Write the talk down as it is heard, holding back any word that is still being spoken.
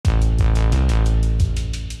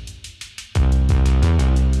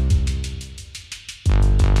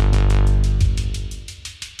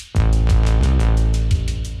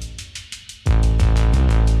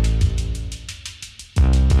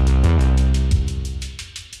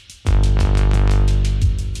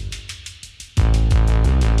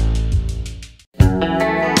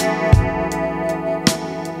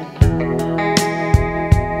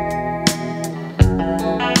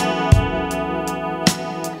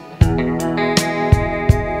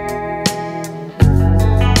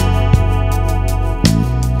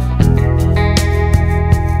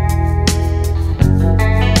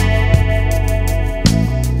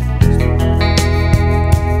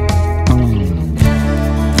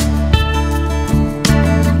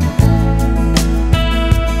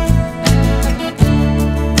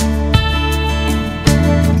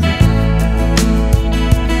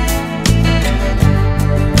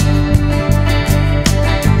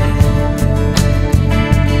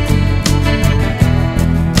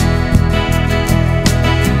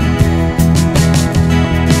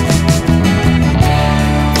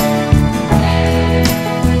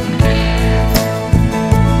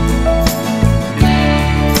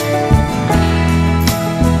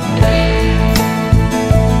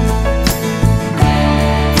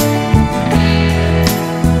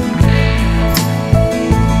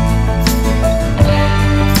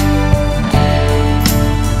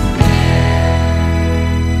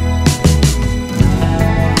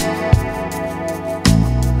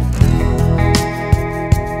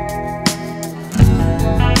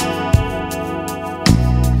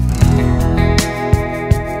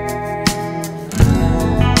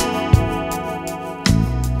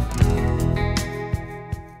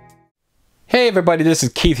Hey everybody, this is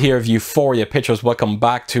Keith here of Euphoria Pictures. Welcome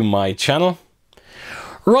back to my channel.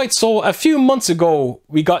 Right, so a few months ago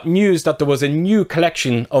we got news that there was a new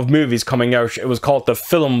collection of movies coming out. It was called the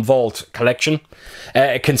Film Vault Collection.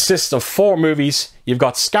 It consists of 4 movies. You've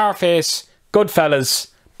got Scarface,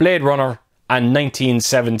 Goodfellas, Blade Runner and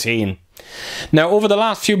 1917. Now, over the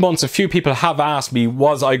last few months, a few people have asked me,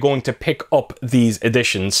 was I going to pick up these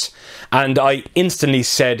editions? And I instantly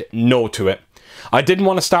said no to it. I didn't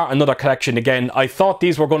want to start another collection again. I thought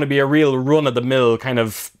these were going to be a real run-of-the-mill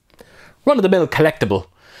collectible.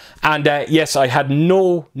 And yes, I had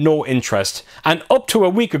no interest. And up to a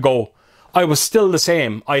week ago, I was still the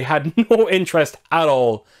same. I had no interest at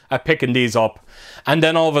all at picking these up. And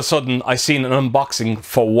then all of a sudden, I seen an unboxing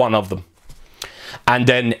for one of them. And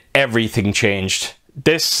then everything changed.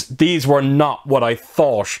 These were not what I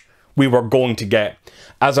thought we were going to get.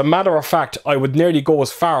 As a matter of fact, I would nearly go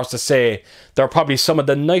as far as to say they're probably some of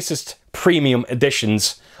the nicest premium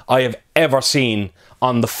editions I have ever seen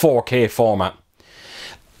on the 4K format.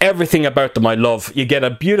 Everything about them I love. You get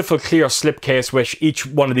a beautiful clear slipcase with each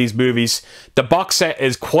one of these movies. The box set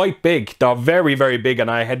is quite big. They're very, very big, and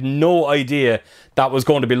I had no idea that was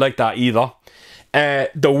going to be like that either.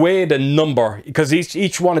 The way the number, because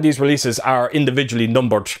each one of these releases are individually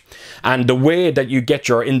numbered, and the way that you get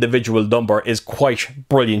your individual number is quite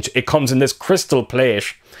brilliant. It comes in this crystal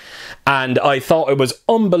plate, and I thought it was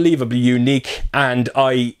unbelievably unique, and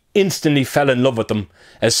I instantly fell in love with them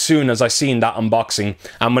as soon as I seen that unboxing.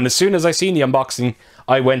 And as soon as I seen the unboxing,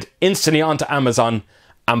 I went instantly onto Amazon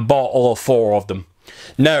and bought all 4 of them.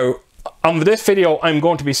 Now, on this video, I'm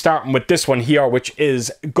going to be starting with this one here, which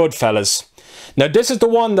is Goodfellas. Now, this is the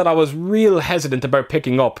one that I was real hesitant about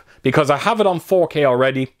picking up because I have it on 4K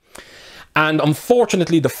already. And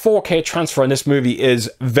unfortunately, the 4K transfer in this movie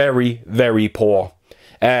is very, very poor.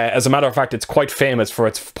 As a matter of fact, it's quite famous for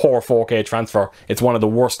its poor 4K transfer. It's one of the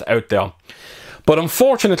worst out there. But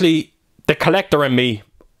unfortunately, the collector in me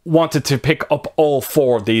wanted to pick up all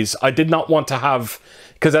 4 of these. I did not want to have,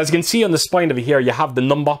 because as you can see on the spine of it here, you have the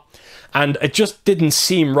number. And it just didn't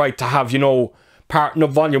seem right to have, you know,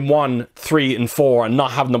 volume 1, 3 and 4 and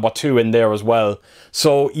not have number 2 in there as well.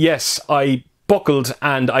 So yes, I buckled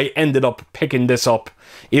and I ended up picking this up,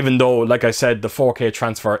 even though, like I said, the 4K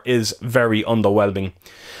transfer is very underwhelming.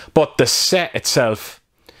 But the set itself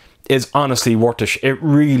is honestly worth it. It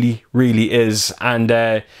really, really is.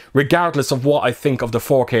 And regardless of what I think of the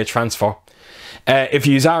 4K transfer, if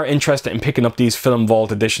you are interested in picking up these Film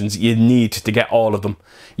Vault editions, you need to get all of them.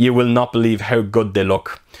 You will not believe how good they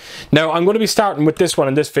look. Now, I'm going to be starting with this one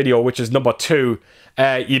in this video, which is number 2.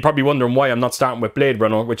 You're probably wondering why I'm not starting with Blade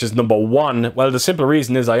Runner, which is number 1. Well, the simple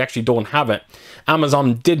reason is I actually don't have it.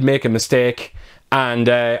 Amazon did make a mistake, and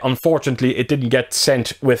unfortunately, it didn't get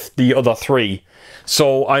sent with the other 3.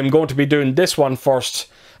 So I'm going to be doing this one first,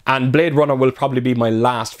 and Blade Runner will probably be my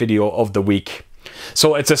last video of the week.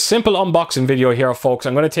 So it's a simple unboxing video here, folks.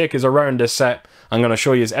 I'm going to take you around this set. I'm going to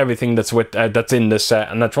show you everything that's in this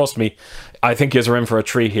set. And trust me, I think you're in for a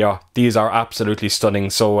treat here. These are absolutely stunning.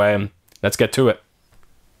 So let's get to it.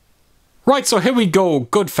 Right, so here we go,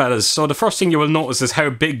 Goodfellas. So the first thing you will notice is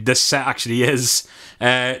how big this set actually is.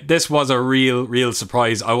 This was a real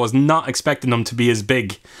surprise. I was not expecting them to be as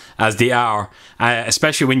big as they are,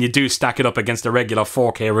 especially when you do stack it up against a regular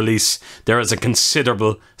 4K release. There is a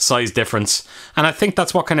considerable size difference, and I think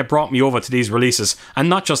that's what kind of brought me over to these releases. And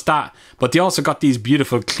not just that, but they also got these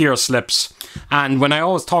beautiful clear slips. And when I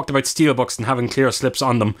always talked about steelbooks and having clear slips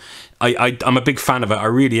on them, I'm a big fan of it. I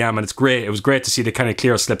really am, and it's great. It was great to see the kind of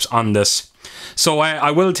clear slips on this. So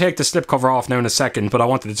I will take the slipcover off now in a second, but I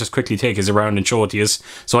wanted to just quickly take us around and show it to you.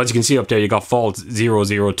 So as you can see up there, you got Vault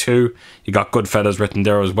 002. You got Goodfellas written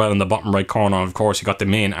there as well in the bottom right corner. And of course, you got the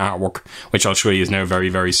main artwork, which I'll show you now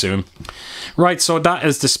very soon. Right, so that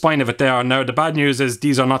is the spine of it there. Now, the bad news is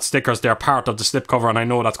these are not stickers. They're part of the slipcover, and I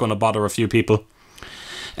know that's going to bother a few people.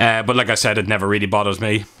 But like I said, it never really bothers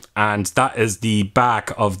me. And that is the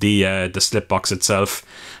back of the slip box itself,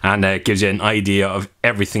 and it gives you an idea of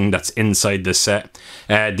everything that's inside this set.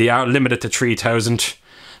 They are limited to 3,000,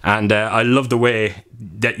 and I love the way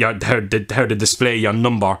that how they display your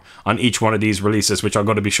number on each one of these releases, which I'm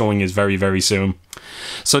going to be showing you very soon.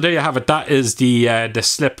 So there you have it. That is the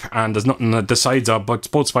slip, and there's nothing. The sides are,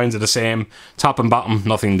 but both spines are the same, top and bottom,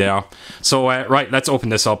 nothing there. So right, let's open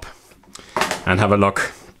this up and have a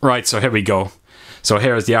look. Right, so here we go. So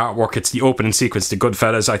here's the artwork. It's the opening sequence to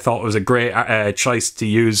Goodfellas. I thought it was a great choice to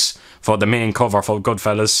use for the main cover for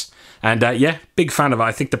Goodfellas. And yeah, big fan of it.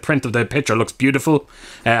 I think the print of the picture looks beautiful.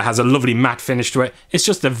 Has a lovely matte finish to it. It's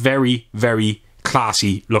just a very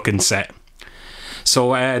classy looking set.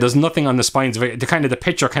 So there's nothing on the spines of it. The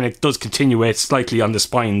picture kind of does continuate slightly on the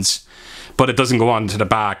spines, but it doesn't go on to the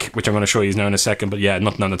back, which I'm going to show you now in a second. But yeah,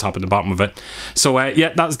 nothing on the top and the bottom of it. So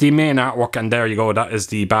yeah, that's the main artwork, and there you go. That is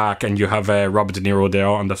the back, and you have Robert De Niro there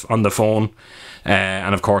on the phone,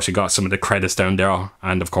 and of course you got some of the credits down there,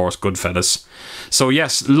 and of course Goodfellas. So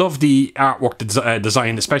yes, love the artwork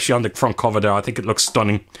design, especially on the front cover there. I think it looks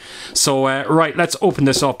stunning. So right, let's open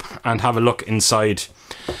this up and have a look inside.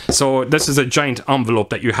 So this is a giant envelope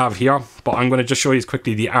that you have here, but I'm going to just show you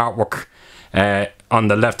quickly the artwork on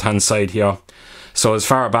the left hand side here. So as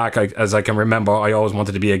far back as I can remember, I always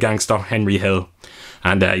wanted to be a gangster, Henry Hill.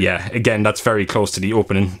 And yeah, again, that's very close to the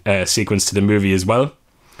opening sequence to the movie as well.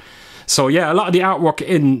 So yeah, a lot of the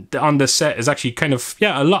artwork on this set is actually kind of,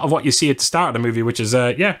 yeah, a lot of what you see at the start of the movie, which is,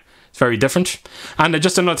 yeah, it's very different. And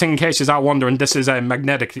just another thing in case you are wondering, this is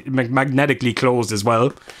magnetically closed as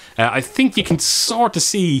well. I think you can sort of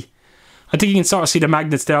see, the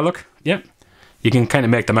magnets there, look. Yep, you can kind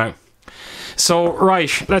of make them out. So,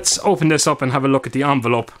 right, let's open this up and have a look at the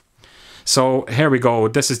envelope. So, here we go.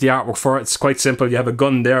 This is the artwork for it. It's quite simple. You have a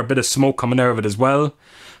gun there, a bit of smoke coming out of it as well.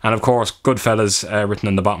 And, of course, Goodfellas written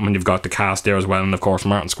on the bottom, and you've got the cast there as well, and, of course,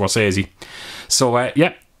 Martin Scorsese. So,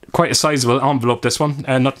 yeah, quite a sizable envelope, this one.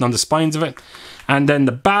 Nothing on the spines of it. And then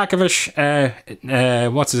the back of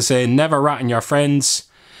it, what's it say? Never rat in your friends,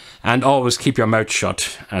 and always keep your mouth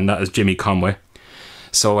shut. And that is Jimmy Conway.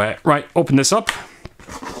 So, right, open this up.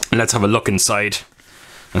 And let's have a look inside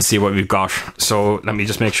and see what we've got. So let me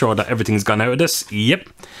just make sure that everything's gone out of this. Yep.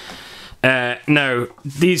 Now,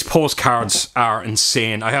 these postcards are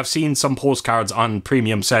insane. I have seen some postcards on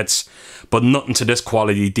premium sets, but nothing to this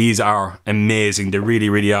quality. These are amazing. They really,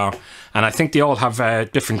 really are. And I think they all have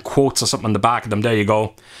different quotes or something on the back of them. There you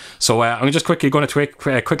go. So I'm just quickly going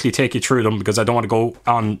to quickly take you through them, because I don't want to go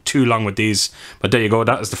on too long with these. But there you go.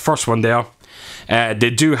 That is the first one there. They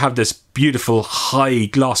do have this beautiful high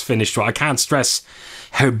gloss finish to it. I can't stress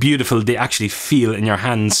how beautiful they actually feel in your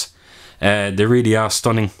hands. They really are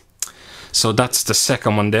stunning. So that's the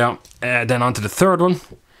second one there. Then on to the third one.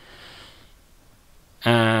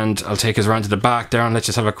 And I'll take us around to the back there, and let's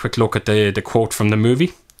just have a quick look at the quote from the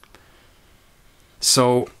movie.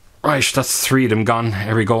 So, right, that's 3 of them gone.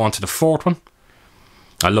 Here we go on to the fourth one.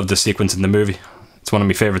 I love this sequence in the movie. It's one of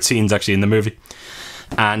my favourite scenes actually in the movie.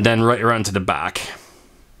 And then right around to the back.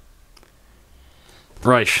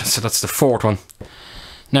 Right, so that's the fourth one.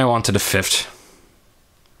 Now on to the fifth.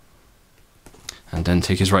 And then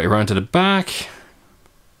take us right around to the back.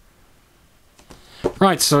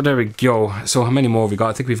 Right, so there we go. So how many more have we got?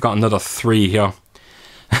 I think we've got another 3 here.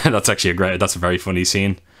 That's actually that's a very funny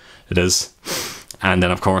scene. It is. And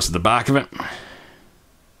then of course at the back of it.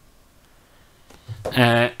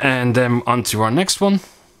 And then on to our next one.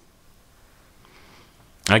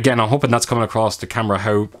 Again, I'm hoping that's coming across the camera,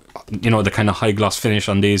 how, you know, the kind of high gloss finish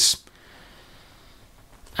on these.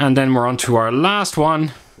 And then we're on to our last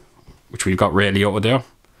one, which we've got Ray Liotta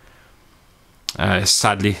there.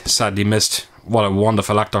 Sadly missed. What a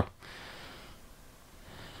wonderful actor.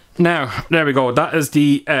 Now, there we go. That is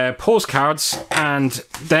the postcards. And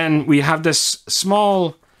then we have this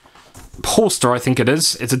small poster, I think it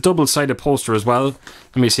is. It's a double-sided poster as well.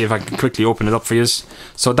 Let me see if I can quickly open it up for you.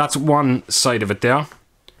 So that's one side of it there.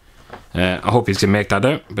 I hope you can make that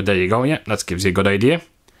out, but there you go. Yeah, that gives you a good idea.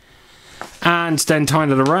 And then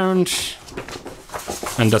turn it around,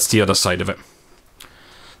 and that's the other side of it.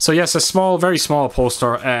 So yes, a small, very small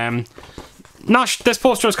poster. This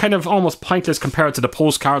poster is kind of almost pointless compared to the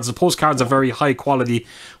postcards. The postcards are very high quality,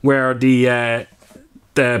 where the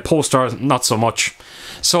poster not so much.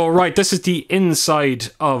 So right, this is the inside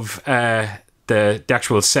of the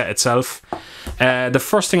actual set itself. The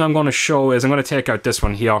first thing I'm going to show is I'm going to take out this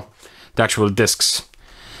one here, the actual discs,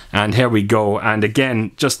 and here we go. And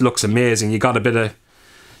again, just looks amazing. You got a bit of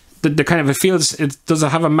the kind of, it does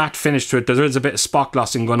have a matte finish to it. There is a bit of spot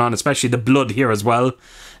glossing going on, especially the blood here as well.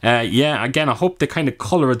 Yeah, again, I hope they kind of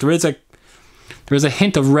colour it. There is a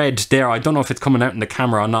hint of red there. I don't know if it's coming out in the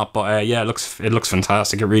camera or not, but yeah, it looks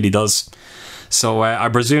fantastic. It really does. So I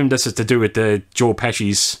presume this is to do with the Joe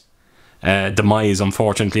Pesci's demise,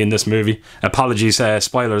 unfortunately, in this movie. Apologies,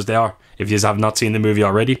 spoilers there, if you have not seen the movie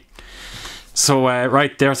already. So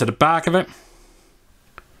right there to the back of it.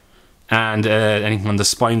 And anything on the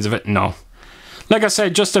spines of it? No. Like I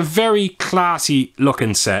said, just a very classy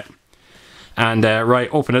looking set. And right,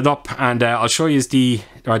 open it up, and I'll show you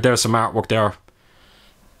there's some artwork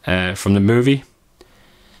there from the movie.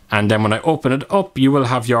 And then when I open it up, you will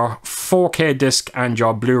have your 4K disc and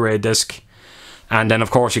your Blu-ray disc. And then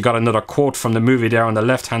of course you got another quote from the movie there on the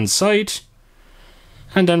left hand side.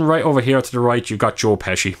 And then right over here to the right, you've got Joe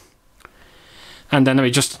Pesci. And then let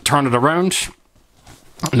me just turn it around.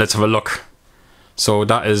 And let's have a look. So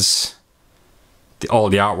that is all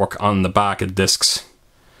the artwork on the back of the discs.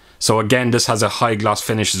 So again, this has a high gloss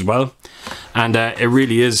finish as well. And it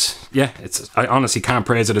really is, yeah, I honestly can't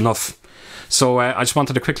praise it enough. So I just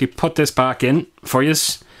wanted to quickly put this back in for you.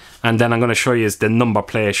 And then I'm going to show you the number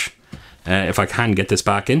plate. If I can get this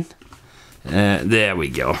back in. There we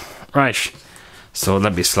go. Right. So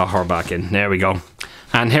let me slot her back in. There we go.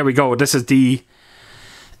 And here we go. This is the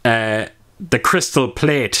crystal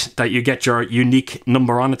plate that you get your unique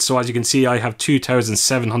number on it. So as you can see, I have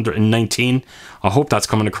 2,719. I hope that's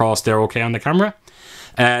coming across there okay on the camera.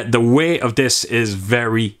 The weight of this is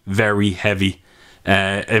very, very heavy.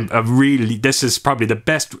 This is probably the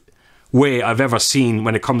best way I've ever seen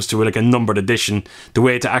when it comes to like a numbered edition. The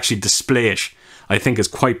way to actually display it, I think, is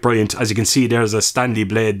quite brilliant. As you can see, there's a Stanley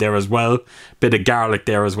blade there as well. Bit of garlic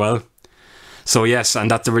there as well. So yes,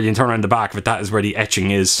 and that's really, you turn around the back of it, that is where the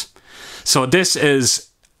etching is. So this is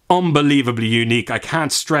unbelievably unique. I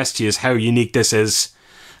can't stress to you how unique this is.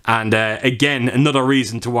 And again, another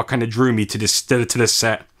reason to what kind of drew me to this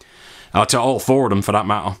set. To all four of them for that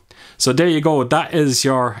matter. So there you go. That is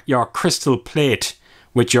your crystal plate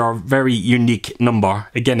with your very unique number.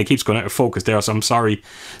 Again, it keeps going out of focus there, so I'm sorry.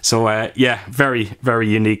 So yeah, very, very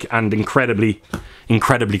unique and incredibly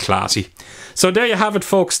classy. So there you have it,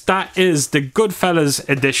 folks. That is the Goodfellas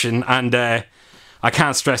edition, and I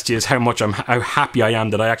can't stress to you how happy I am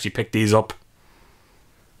that I actually picked these up.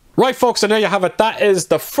 Right, folks, so there you have it. That is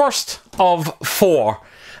the first of 4.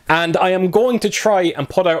 And I am going to try and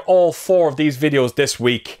put out all 4 of these videos this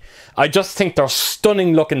week. I just think they're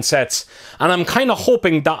stunning looking sets. And I'm kind of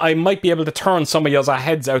hoping that I might be able to turn some of your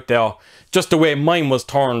heads out there, just the way mine was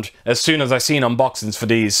turned as soon as I seen unboxings for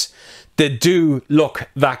these. They do look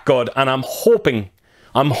that good, and I'm hoping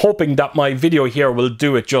that my video here will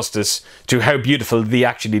do it justice to how beautiful they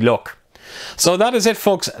actually look. So that is it,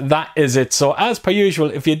 folks. That is it. So as per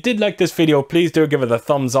usual, if you did like this video, please do give it a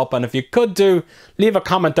thumbs up, and if you could leave a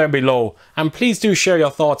comment down below, and please do share your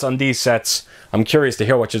thoughts on these sets. I'm curious to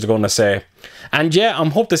hear what you're going to say. And yeah,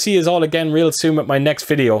 I'm hope to see you all again real soon with my next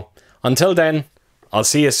video. Until then, I'll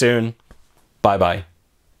see you soon. Bye bye.